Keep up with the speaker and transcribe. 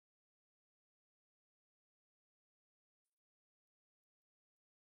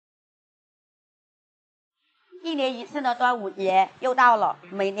一年一次的端午节又到了，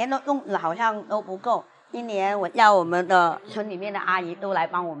每年的粽子好像都不够。今年我叫我们的村里面的阿姨都来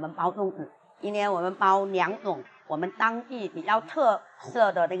帮我们包粽子。今年我们包2种我们当地比较特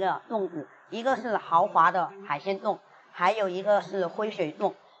色的那个粽子，一个是豪华的海鲜粽，还有一个是灰水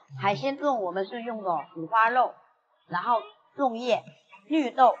粽。海鲜粽我们是用的五花肉，然后粽叶、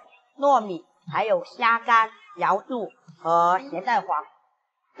绿豆、糯米，还有虾干、瑶柱和咸蛋黄。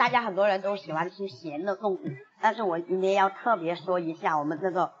大家很多人都喜欢吃咸的粽子，但是我今天要特别说一下我们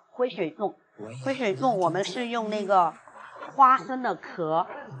这个灰水粽。灰水粽我们是用那个花生的壳，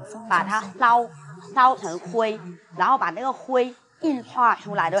把它烧成灰，然后把那个灰硬化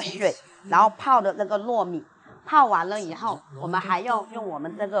出来的水，然后泡的那个糯米，泡完了以后，我们还要用我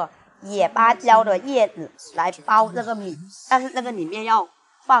们这个野芭蕉的叶子来包这个米，但是这个里面要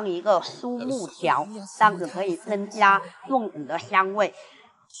放一个酥木条，这样子可以增加粽子的香味。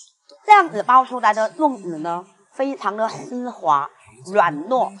这样子包出来的粽子呢，非常的丝滑、软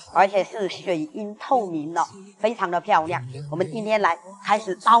糯，而且是水晶透明的，非常的漂亮。我们今天来开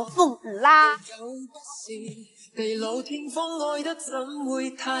始包粽子啦！地老天荒愛得怎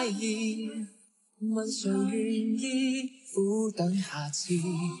會太易？問誰願意苦等下次？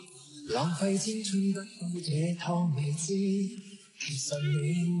浪費青春得到這趟未知，其實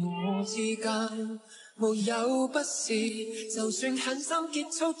你我之間沒有不是，就算狠心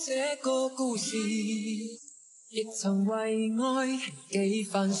結束這個故事，亦曾為愛幾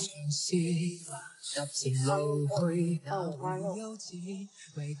番嘗試，踏前路去那會休止，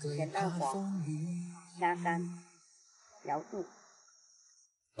未懼怕風雨。虾干、瑶柱，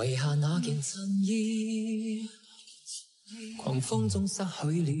遺下那件襯衣，狂風中失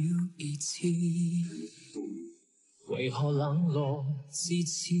去了彼此，為何冷落至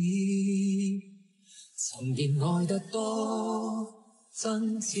此？曾言愛得多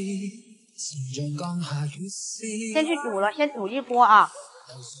真摯，情像降下雨絲。先去煮了，先煮一锅啊！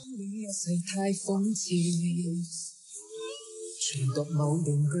流酸了一世太諷刺，全讀某段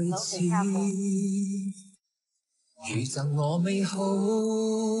句子。如贈我美好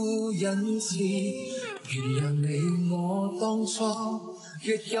恩賜，原諒你我當初若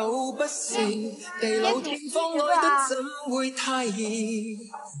有不是，地老天荒愛得怎會太易？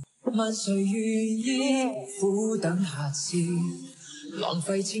問誰願意苦等下次？浪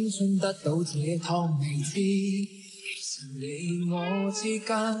費青春得到這趟未知，其實你我之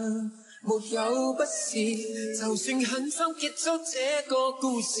間沒有不是，就算狠心結束這個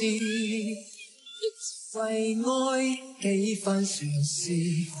故事，為愛幾番嘗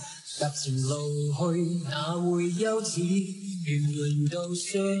試，踏前路去哪會休止？願輪到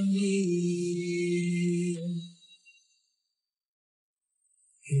相依。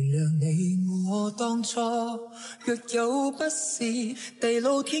原諒你我當初若有不是，地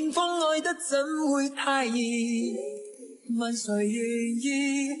老天荒愛得怎會太易？問誰願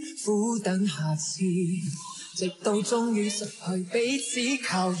意苦等下次？直到終於失去彼此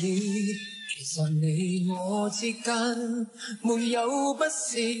靠倚。其實你我之間沒有不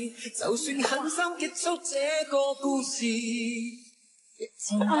是，就算狠心結束這個故事，亦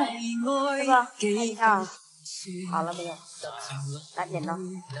曾為愛幾番好了没有？来点呢？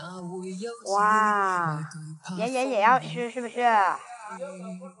哇，妍妍也要吃是不是？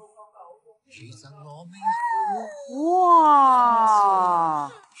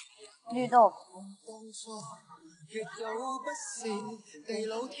哇，绿豆。哇，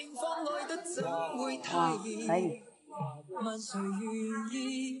可以。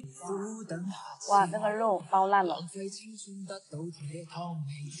哇，那个肉包烂了。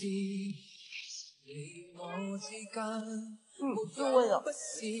入味了。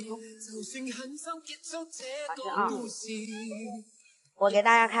我给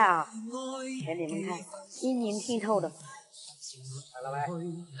大家看啊，给你们看，晶莹剔透的。看到没？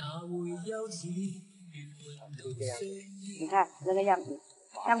你看这个样子，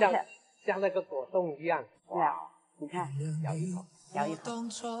像不像？像那个果冻一样。对啊，你看，咬一口，咬一口。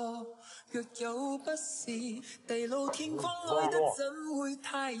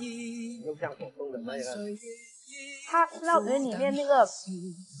又像果冻的那个。它吃到嘴里面那个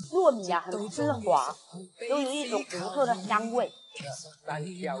糯米啊，很丝滑，都有一种独特的香味。山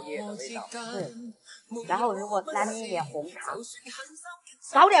椒叶的味道。是。然后如果沾一点红糖，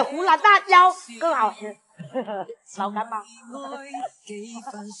搞点湖南大椒更好吃。老干妈。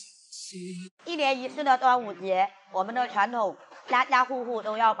一年一次的端午节，我们的传统，家家户户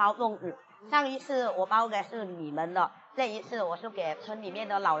都要包粽子。上一次我包的是你们的，这一次我是给村里面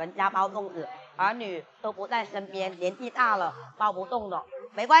的老人家包粽子，儿女都不在身边，年纪大了包不动的，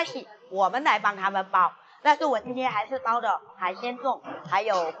没关系，我们来帮他们包。但是我今天还是包的海鲜粽，还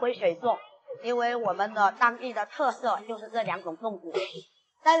有灰水粽。因为我们的当地的特色就是这2种粽子。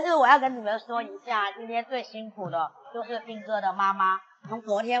但是我要跟你们说一下，今天最辛苦的就是兵哥的妈妈，从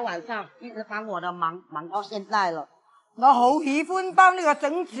昨天晚上一直帮我的忙到现在了。我好喜歡包呢個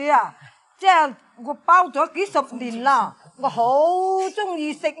粽子啊！即係我包咗幾10年啦，我好中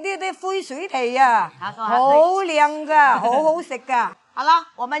意食呢啲灰水皮啊，好靚噶，好好食噶。好了，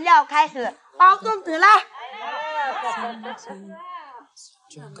我们要开始包粽子啦。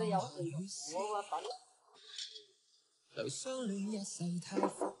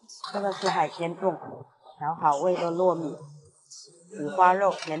这个是海鲜粽，调好味的糯米、五花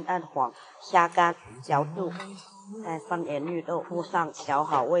肉、咸蛋黄、虾干嚼住，再放点绿豆，铺上调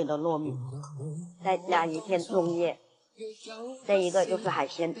好味的糯米，再加一片粽叶。这一个就是海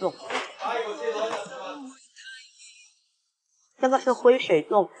鲜粽。这个是灰水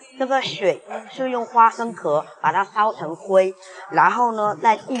粽，这个水是用花生壳把它烧成灰，然后呢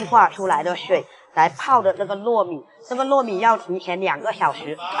再净化出来的水来泡的这个糯米，这个糯米要提前2个小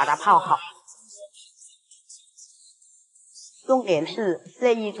时把它泡好。重点是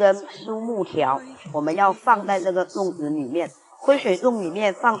这一根酥木条，我们要放在这个粽子里面。灰水粽里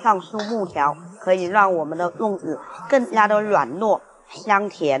面放上酥木条，可以让我们的粽子更加的软糯、香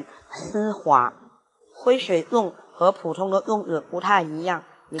甜、丝滑。灰水粽和普通的粽子不太一样，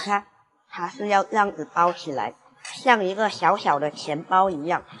你看，它是要这样子包起来，像一个小小的钱包一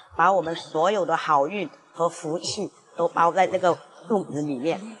样，把我们所有的好运和福氣都包在这个粽子里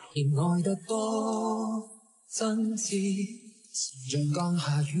面。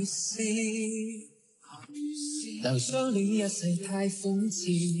留相戀一世太諷刺，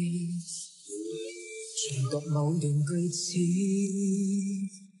全讀某段句子，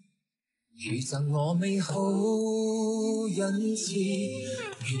如贈我美好恩賜，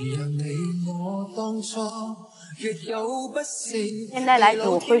原諒你我當初若有不善，現在來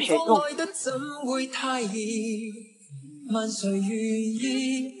煮灰水粽。愛得怎會太易，問誰願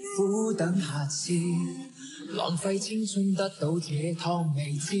意苦等下次，浪費青春得到這湯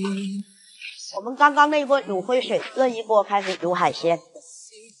未知。我们刚刚那一锅煮灰水，这一锅开始煮海鲜。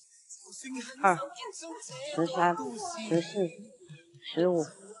2、13、14、15、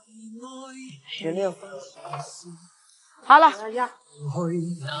16，好了。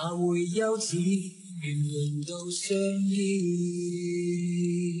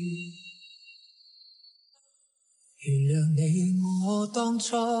原諒你我當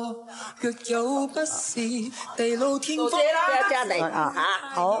初若有不是地老天荒。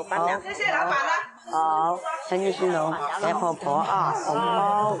好，謝謝老闆啦。好，陳女士佬，給婆婆啊，紅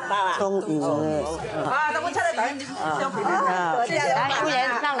包、粽子。啊，等我出來等你相片啊。來，服務員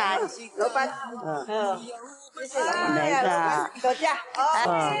上來。老闆。謝謝老闆。哪個？多謝。多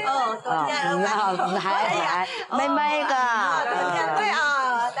謝。來，妹妹個。對啊。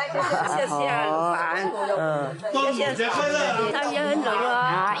謝謝老闆。謝謝快樂，生日很榮啊！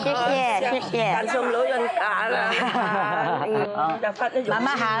好，謝謝。趕上老人家啦，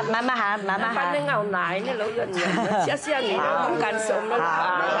慢慢行，喝啲牛奶呢，老人家，謝謝你啦，趕上啦。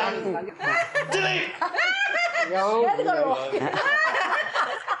有呢個羅。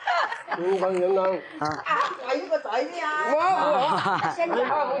五個人啦。仔呢個仔咩啊？我生日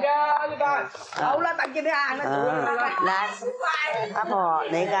好㗎呢個。好啦，等住你行啦。來，阿婆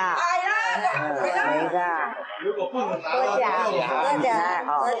你㗎。係啦。你㗎。多謝。好。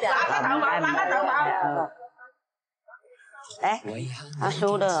哎，阿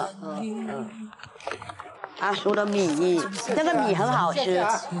叔的，阿叔的米，这个米很好吃，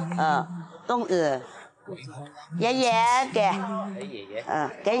粽子。爷爷给，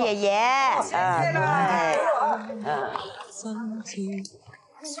给爺爺，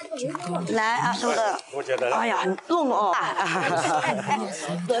對，來阿叔的，哎呀，很重哦，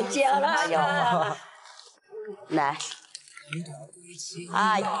多謝啦，哎呦，來。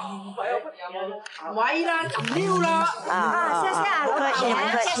哎，喂啦，撳料啦！謝謝啊，老闆，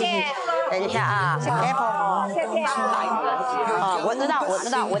謝謝。等一下啊，給婆婆。謝謝啊。我知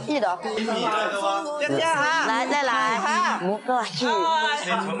道，我記得。謝謝啊。來，再來，5個去。OK。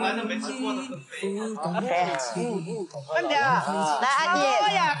跟住，來阿姐。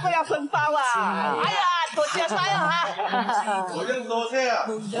哎呀，佢有份包啊！哎呀，多謝晒啊嚇。多謝啊！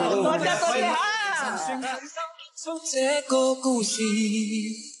多謝嚇。這個故事，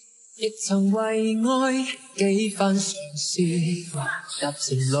亦曾為愛幾番嘗試，踏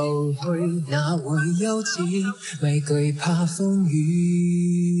前路去哪會休止，未懼怕風雨。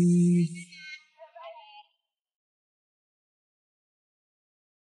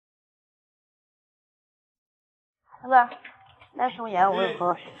那個，那松岩我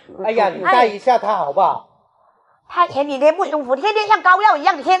喝。哎呀，你帶一下他好不好？他前几天不舒服，天天像膏药一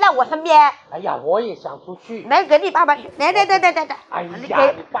样贴在我身边。哎呀，我也想出去。来，给你爸爸去。来。哎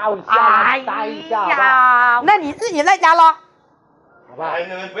呀，你抱一下，带一下，好不好？那你自己在家咯。好吧。哎，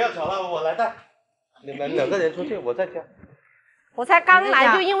你们不要吵了，我来带。你们2个人出去，我在家。我才刚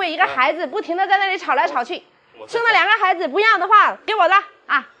来，就因为一个孩子不停的在那里吵来吵去，生了2个孩子不要的话，给我的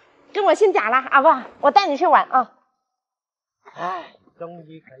啊，跟我姓贾了啊，不，我带你去玩啊。哎，终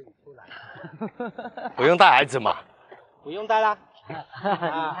于可以出来了。不用带孩子嘛？不用带啦。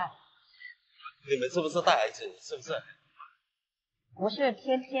你们是不是带孩子？是不是？不是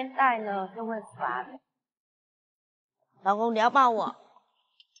天天带呢，就会烦。老公，你要抱我？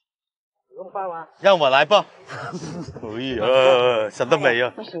不用抱啊。让我来抱。哎呀，想得美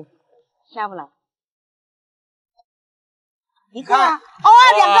啊！不行，下不来。一个啊，哦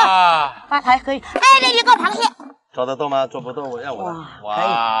，2个，发财可以。哎，那1个螃蟹。抓得动吗？抓不动，让我来。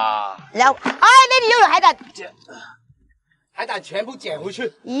哇，然后，哎，那里又有海胆。海胆全部捡回去。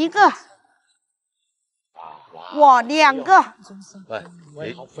1个。哇，2个。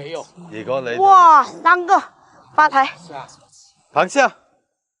喂，好肥哦。如果你哇，3个，发财。是啊。螃蟹。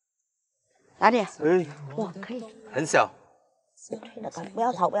哪里？哎，哇，可以。很小。推得高，不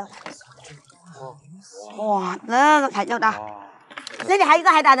要吵，不要吵。哇，那个才叫大。这里还有一个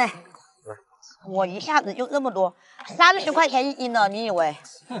海胆呢。我一下子就这么多，30块钱1斤呢，你以为？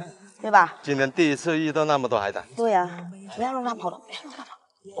对吧？今年第一次遇到那么多海胆。对呀，不要让它跑了，不要让它跑。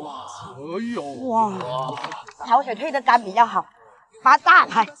哇，哎呦，哇，潮水退的干比较好，发大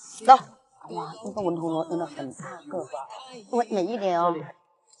财，走。哇，这个纹头螺真的很大个，多远一点哦，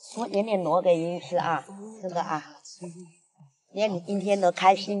多远点螺给莹莹吃啊，这个啊，连你今天的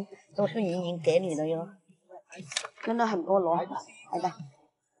开心都是莹莹给你的哟，真的很多螺，来的。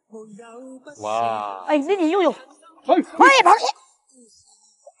哇！哎，那里又有，哎，螃蟹！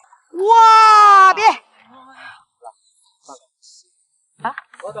哇，别！啊！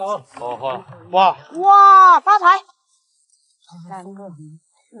我走。哦，哇！哇，发财！3个、4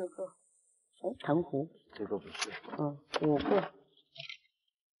个，哎，成湖。这个不是。5个。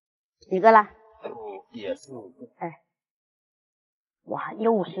几个啦？也是5个。哎，哇，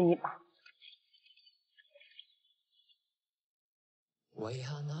又是一把。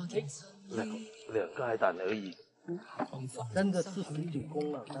两个海胆而已。真的是19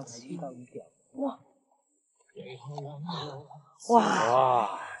公了，刚才遇到一条。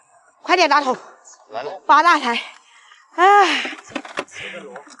哇！快点拿头，来了，发大财！哎，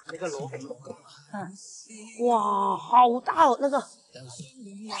那个螺。哇，好大哦，那个。哎，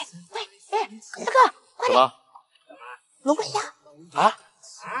这个，快点！什么？龙虾。啊？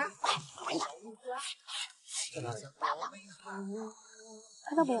快点！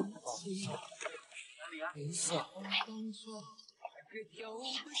看到没有？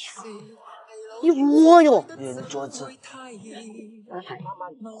一窝哟！圆桌子。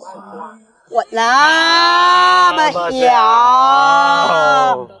我那么小，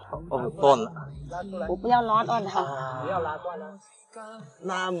断了。我不要拉断它。不要拉断了。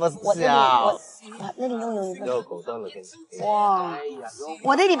那么我小。那里又有一个。要狗断了，哇！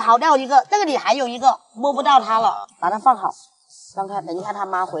我这里跑掉一个，这个里还有一个，摸不到它了，把它放好。让它等一下他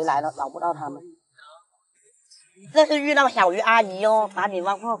妈回来了，找不到他们。这是遇到小鱼阿姨哟，把你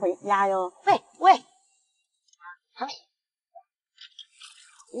忘货回家哟。喂，好，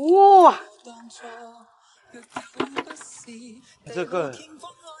哇，这个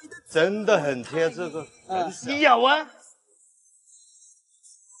真的很贴，这个很小啊。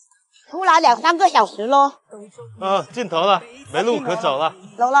出来2、3个小时喽。尽头了，没路可走了。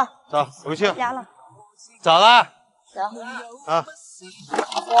走了，走，回去。家了，走了。走。啊。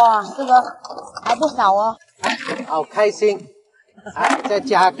哇，这个还不少哦。好开心，在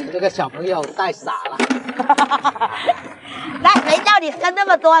家给这个小朋友带傻了。那谁叫你生那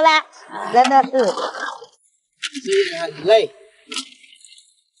么多呢？真的是。虽然很累，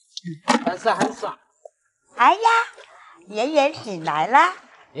但是很爽。哎呀，妍妍醒来啦。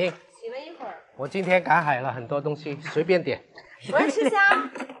醒了一会儿。我今天赶海了很多东西，随便点。我要吃虾。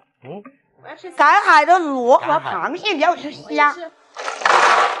我要吃赶海的螺和螃蟹，你要吃虾。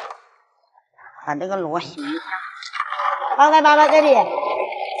把那个螺洗一下，放在妈妈这里。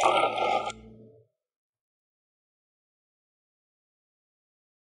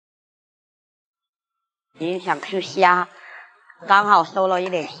你想吃虾，刚好收了一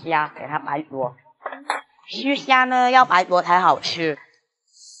点虾，给它白灼。吃虾呢要白灼才好吃。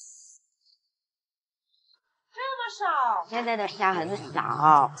这么少？现在的虾很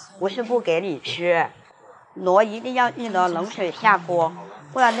少，不是不给你吃，螺一定要记得冷水下锅。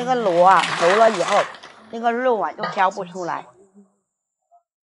不然那个螺啊熟了以后，那个肉啊就挑不出来。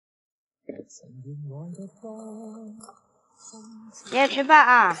爷爷吃饭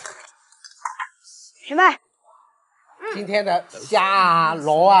啊！吃饭。今天的虾啊、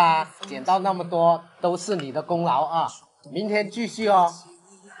螺啊，捡到那么多，都是你的功劳啊！明天继续哦。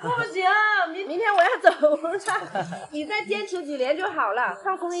不行，明天我要走了，你再坚持几年就好了，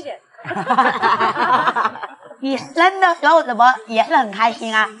放松一点。你生的时候怎么也是很开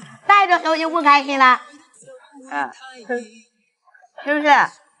心啊？带的时候就不开心啦？是不是？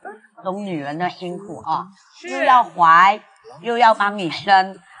懂女人的辛苦啊，又要怀，又要帮你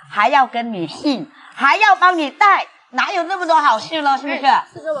生，还要跟你姓，还要帮你带，哪有那么多好事呢？是不是？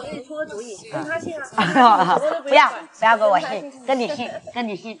四哥，我给你出个主意，跟他姓啊。不要跟我姓，跟你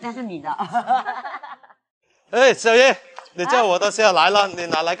姓，那是你的。哎，小叶，你叫我的虾来了，你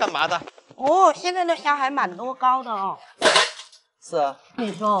拿来干嘛的？哦，现在的虾还蛮多高的哦。是啊。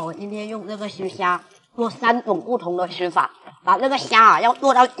你说我今天用这个须虾做3种不同的吃法，把这个虾啊要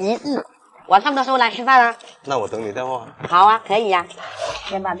做到极致。晚上的时候来吃饭啊。那我等你电话。好啊，可以呀。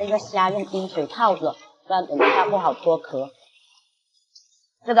先把这个虾用冰水泡着，不然等一下不好脱壳。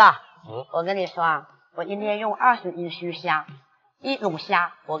这个，我跟你说啊，我今天用20斤须虾，1种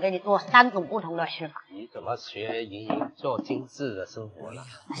虾，我给你做3种不同的吃法。你怎么学莹莹做精致的生活了？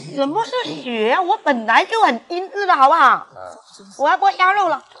什么是学啊？我本来就很精致的好不好？我要剥虾肉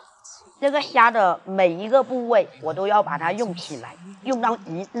了。这个虾的每一个部位，我都要把它用起来，用到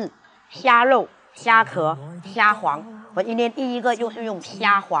极致。虾肉、虾壳、虾黄，我今天第一个就是用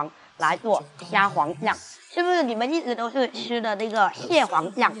虾黄来做虾黄酱。是不是你们一直都是吃的那个蟹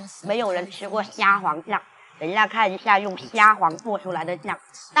黄酱，没有人吃过虾黄酱？等一下看一下用虾黄做出来的酱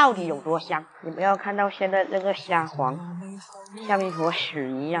到底有多香。你们要看到现在这个虾黄像一坨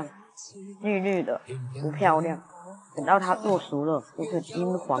屎一样，绿绿的，不漂亮。等到它做熟了，就是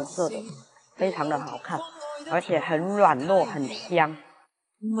金黄色的，非常的好看，而且很软糯，很香。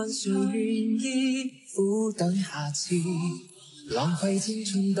问谁愿意苦等下次，浪费青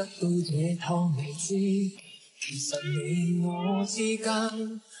春得到这趟未知。其实你我之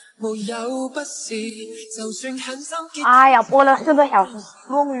间没有不是，就算狠心结。哎呀，播了4个小时，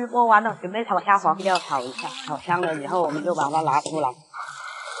终于播完了，准备炒虾黄，要炒一下，炒香了以后我们就把它拿出来。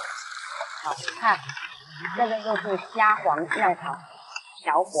好，看，这个就是虾黄要炒，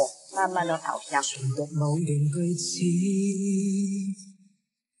小火慢慢的炒香。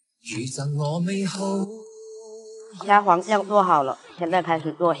虾黄酱做好了，现在开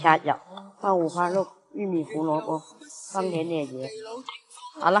始做虾饺，放五花肉、玉米、胡萝卜，放点盐。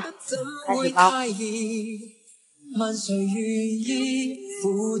好了，开始包。问谁愿意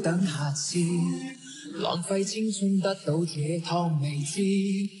苦等下次，浪费青春得到这趟未知。其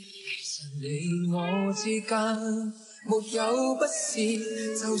实你我之间没有不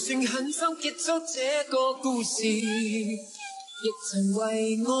是，就算狠心结束这个故事，亦曾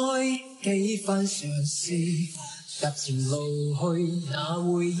为爱几番尝试。踏前路去，哪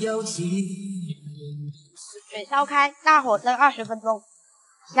会休止？水烧开，大火蒸20分钟。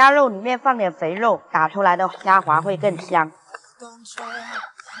虾肉里面放点肥肉，打出来的虾滑会更香。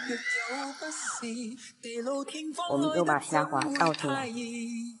我们就把虾滑倒出来，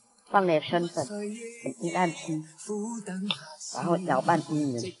放点生粉、鸡蛋清，然后搅拌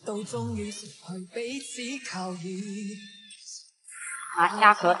均匀。把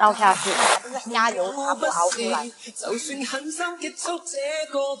虾壳倒下去，把这个虾油全部熬出来。就算狠心结束这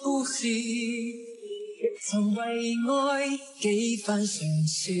个故事，曾为爱几番尝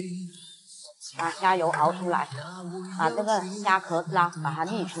试。把虾油熬出来，把这个虾壳捞，把它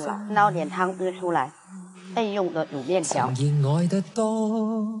沥出来，捞点汤汁出来，备用的卤面条。爱得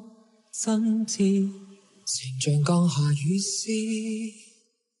多真挚，情像降下雨丝，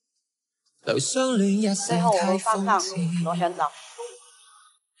留相恋一最后我生太们放上讽刺。螺旋藻。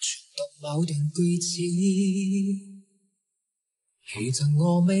某段句子，如赠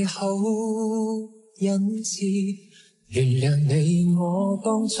我美好恩赐，原谅你我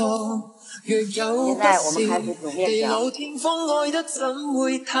当初若有不是，地老天荒愛得怎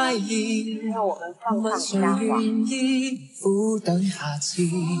會太易？問誰願意苦等下次，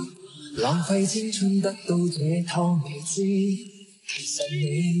浪費青春得到這趟未知。其實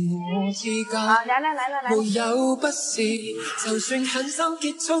你我之間沒有不是，就算狠心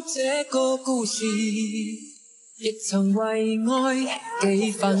結束這個故事，亦曾為愛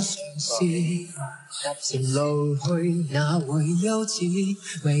幾番嘗試。踏前路去，哪會休止？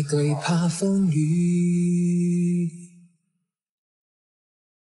未懼怕風雨。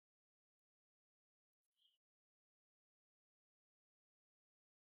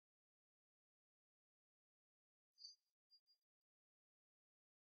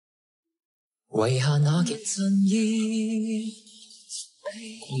遺下那極襯衣，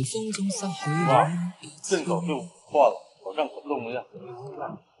狂风中失去哇，正好就化了，我让我弄一下。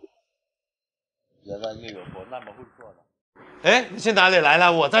原来那个我那么会做的。哎，你去哪里来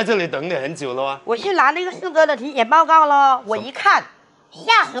了？我在这里等你很久了啊。我去拿那个四哥的体检报告了，我一看，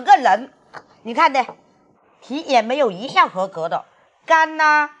吓死个人！你看的，体检没有一项合格的，肝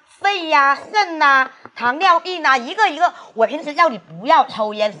呐、肺呀、肾呐、糖尿病呐，一个一个。我平时叫你不要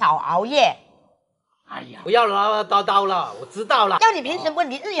抽烟，少熬夜。哎呀，不要唠叨叨了，我知道了。叫你平时问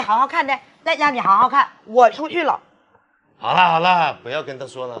你自己好好看的，在家里好好看。我出去了。好了好了，不要跟他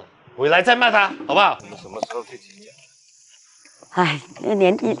说了，回来再骂他，好不好？我们什么时候去体检？哎，这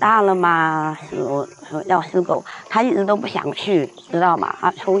年纪大了嘛，我要四狗，他一直都不想去，知道吗？他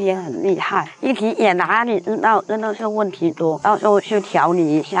抽烟很厉害，一体检哪里知道，真的是问题多，到时候去调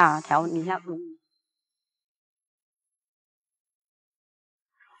理一下。哎，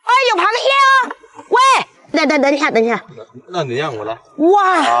有螃蟹哦！喂，等一下。那你让我来。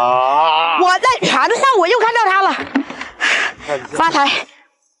哇！我在船上我又看到它了，发财！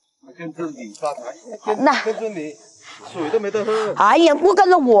跟着你发财，那跟着你。水都没得喝。哎呀，不跟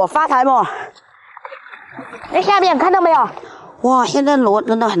着我发财嘛！那下面看到没有？哇，现在螺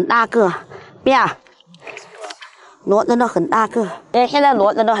真的很大个，呀，螺真的很大个。哎，现在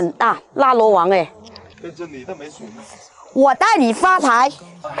螺真的很大，辣螺王哎。跟着你都没水。我带你发财。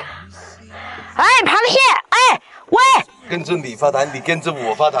哎，螃蟹，哎，喂！跟着你发财，你跟着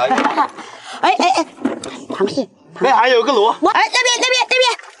我发财。哎，螃蟹。哎，还有个螺。哎，这边。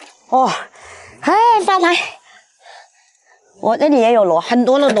哦，哎，发财。我这里也有螺，很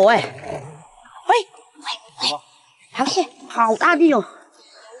多的螺哎！喂，螃蟹好大地哦！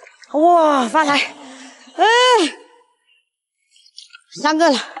哇，发财！哎，3个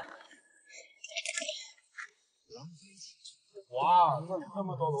了。哇，这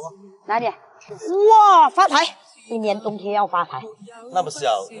么多螺！哪里？哇，发财！今年冬天要发财。那么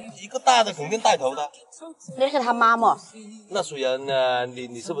小，一个大的肯定带头的。那是他妈妈。那属人呢？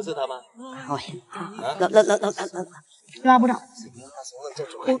你是不是他妈？好，抓不到，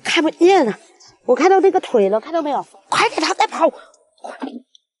我看不见了，我看到那个腿了，看到没有？快点，他在跑！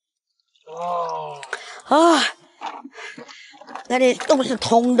哦，啊，那里洞是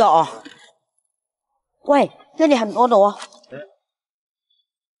通的哦。喂，这里很多螺。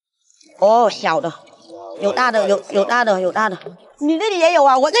哦，小的，有大的，有大的。你那里也有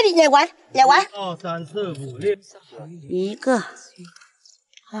啊？我这里也玩。1、2、3、4、5、6，一个，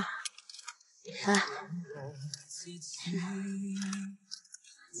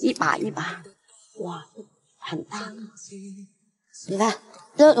一把，哇，很大。你看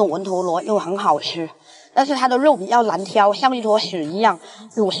这种纹头螺又很好吃，但是它的肉比较难挑，像一坨屎一样。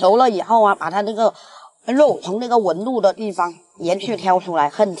煮熟了以后啊，把它那个肉从那个纹路的地方沿去挑出来，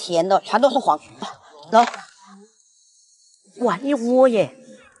很甜的，全都是黄。然后，哇，一窝耶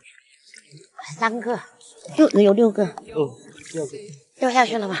，3个，就只有6个。哦，6个。掉下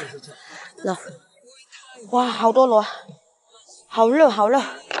去了吧？走。哇，好多螺，好热。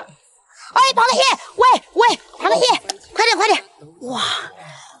哎，螃蟹，喂，螃蟹，快点！哇，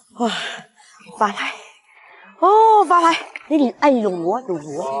发财！哦，发财！那里哎有螺。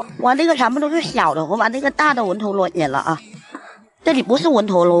哇，那个全部都是小的，我把那个大的纹头螺演了啊。这里不是纹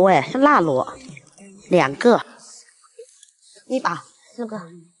头螺哎，是辣螺，2个，一把4个，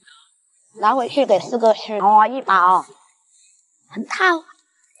拿回去给4个吃。哦，一把哦，很大哦。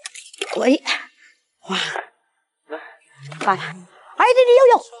喂，哇，发财！哎，这里又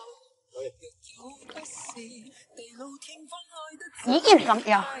有。一箭双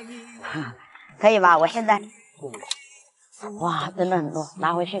雕，可以吧？我现在，哇，真的很多，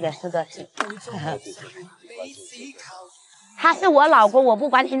拿回去给4个吃。他是我老公，我不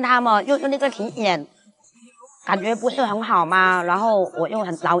关心他嘛，又是那个体检，感觉不是很好嘛，然后我又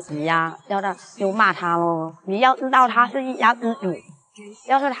很着急呀，就骂他咯。你要知道他是一家之主，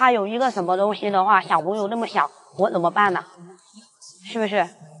要是他有一个什么东西的话，小朋友那么小，我怎么办呢？是不是？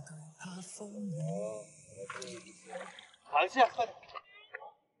螃蟹，快点！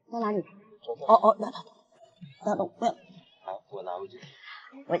在哪里？哦，那不要。好，我拿回去。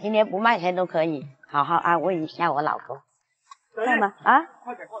我今天不卖钱都可以，好好安慰一下我老公。在吗？啊？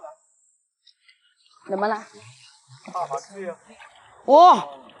快点过来。怎么了？大螃蟹啊！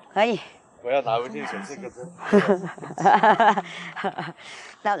哦，可以。我要拿回去审这个针。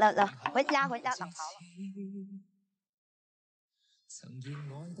走，回家等好了。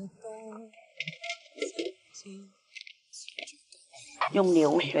用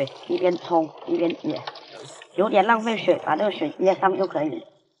流水一边冲一边捏，有点浪费水，把这个水捏上就可以。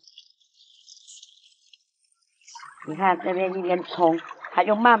你看这边一边冲，它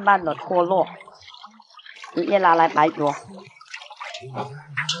就慢慢的脱落，直接拿来白灼。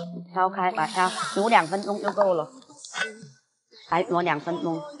烧开，把它煮2分钟就够了。还挪2分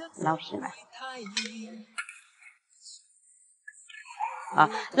钟，捞起来。啊，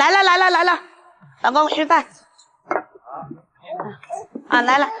来了，老公吃饭。啊，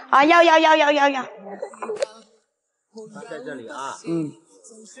来了，啊，要。放在这里啊。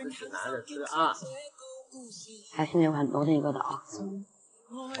拿着吃啊。还是有很多这个的啊。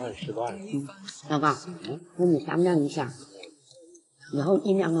吃断了。老公，跟你商量一下，以后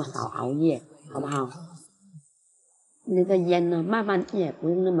尽量要少熬夜，好不好？那个烟呢，慢慢戒，不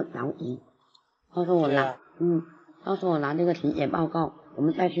用那么着急。到时候我拿，到时候我拿那个体检报告，我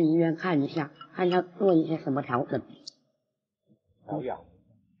们再去医院看一下，看要做一些什么调整。保养。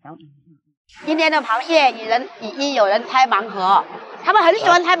今天的螃蟹已经有人拆盲盒，他们很喜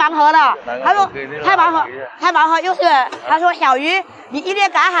欢拆盲盒的。他说拆盲盒就是他说小鱼，你今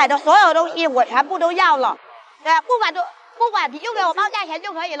天赶海的所有东西我全部都要了，不管你就给我报价钱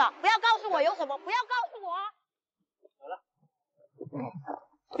就可以了，不要告诉我有什么，不要告诉我。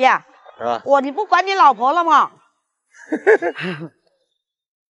呀，你不管你老婆了吗？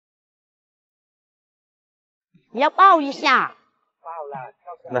你要抱一下。抱啦，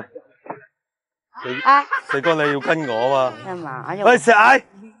嚟。四哥你要跟我嘛？干嘛？喂，石矮。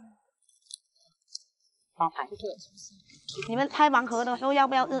发牌。你们拆盲盒的时候要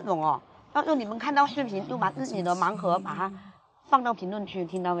不要这种哦？到时候你们看到视频就把自己的盲盒把它放到评论区，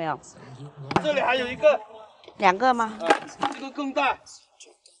听到没有？这里还有一个。2个吗？这个更大。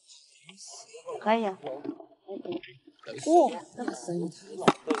可以啊。这个声音。是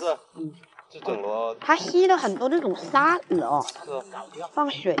不是？这种螺。它吸了很多那种沙子哦。是。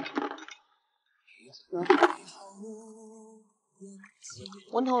放水。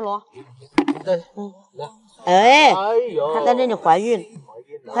纹头螺。对。哎，它在那里怀孕，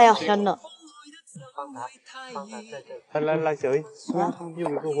快要生了。放它在这里。来，小鱼。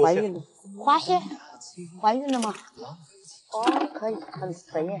怀孕了。花蟹。怀孕了吗？哦，可以，很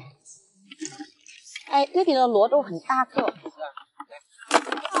肥耶。哎，那里的螺都很大个。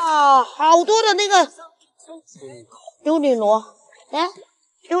啊，好多的那个幽灵螺。哎，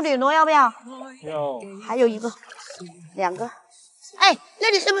幽灵螺要不要？要。还有1个，2个。哎，那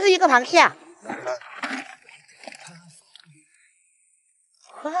里是不是一个螃蟹啊？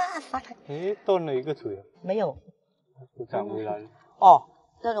哇，发财！诶，断了一个腿。没有。又长回来了。哦，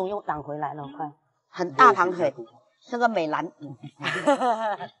这种又长回来了，快。很大螃蟹，是个美男子。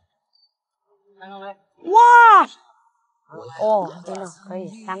看到没？哇！哦，真的可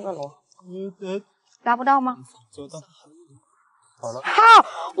以3个螺。抓不到吗？抓到。好了。好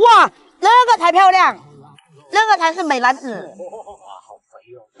哇，那个才漂亮，那个才是美男子。哇，好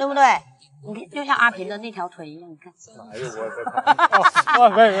肥哦，对不对？你就像阿平的那条腿一样，你看。哎呦，我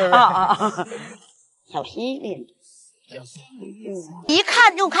没。小心一点。一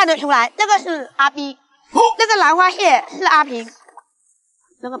看就看得出来，这个是阿 B， 这个兰花蟹是阿平，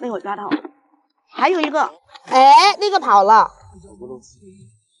这个被我抓到，还有一个，哎，那个跑了。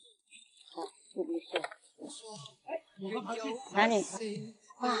哪里？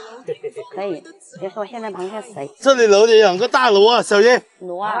哇，可以，别说现在螃蟹肥。这里有2个大螺啊，小鱼。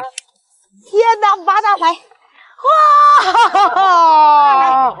螺啊！天哪，发大财！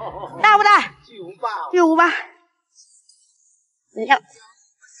哇，大不大？巨无霸。你看，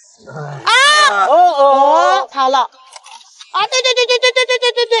跑了！啊，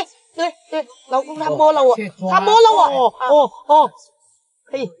对，老公他摸了我，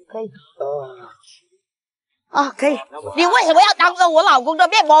可以。啊，可以。你为什么要当着我老公的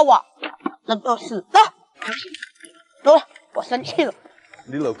面摸我？那就是的。走了，我生气了。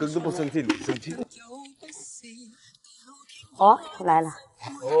你老公都不生气，你生气。哦，出来了。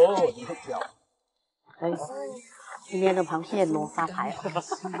哦，可以。今天的螃蟹螺发财。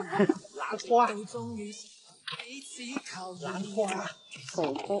兰花。手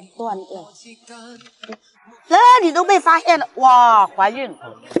都断掉。那你都被发现了，哇，怀孕。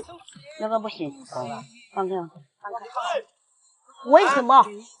那个不行，放掉。为什么？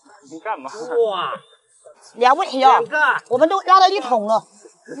你干嘛？哇，了不起哦！我们都拉了1桶了。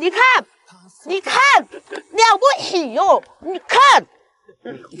你看，了不起哦！你看，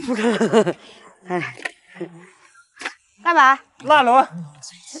干嘛？辣螺。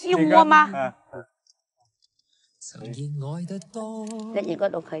一窝吗？这1个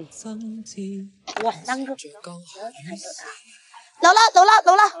都可以。哇，3个。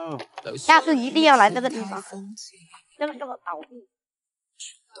走了。下次一定要来这个地方。这个岛地。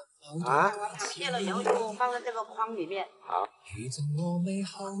啊！切了以后就放在这个筐里面。好。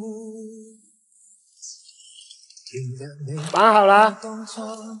绑好了。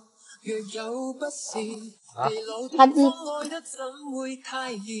3只，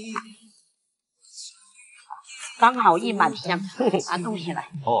刚好1满箱，把它弄起来。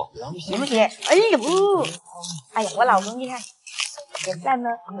哦，你们姐，哎呦，哎呀，我老公厉害，点赞呢，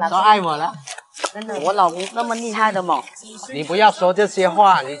说爱我了。真的，我老公那么厉害的嘛。你不要说这些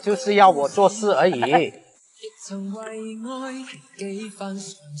话，你就是要我做事而已。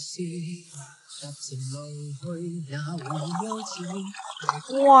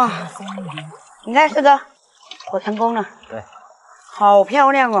哇，你看这个，我成功了。对，好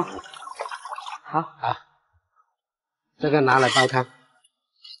漂亮哦。好，好，这个拿来煲汤。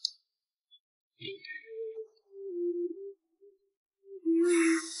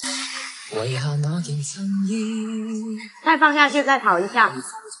再放下去，再炒一下。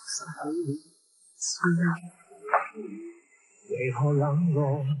为何冷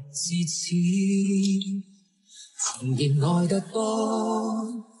落至此？曾然愛得多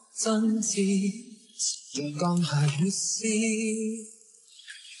真摯，像降下血絲。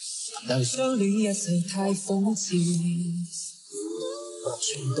流相戀一世太諷刺，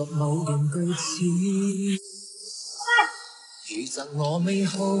全讀某段句詞。如贈我美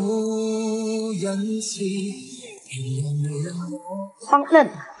好恩賜，原諒你我。放任，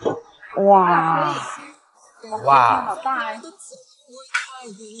哇。哇，好大哎！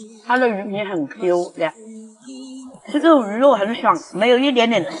它的鱼皮很 Q 的，吃这种鱼肉很爽，没有一点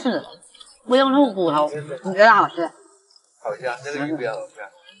点刺，不用吐骨头，你觉得好吃？好香，这个鱼比较好香。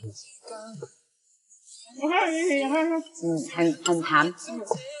很弹。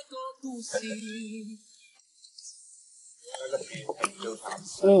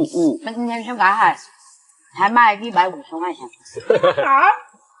那今天去赶海，才卖150块钱。啊？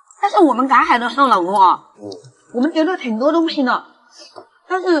但是我们赶海的时候，老公啊，我们觉得挺多东西的，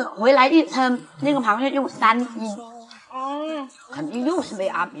但是回来一称，那个螃蟹用3斤，肯定又是被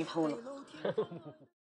阿比偷了。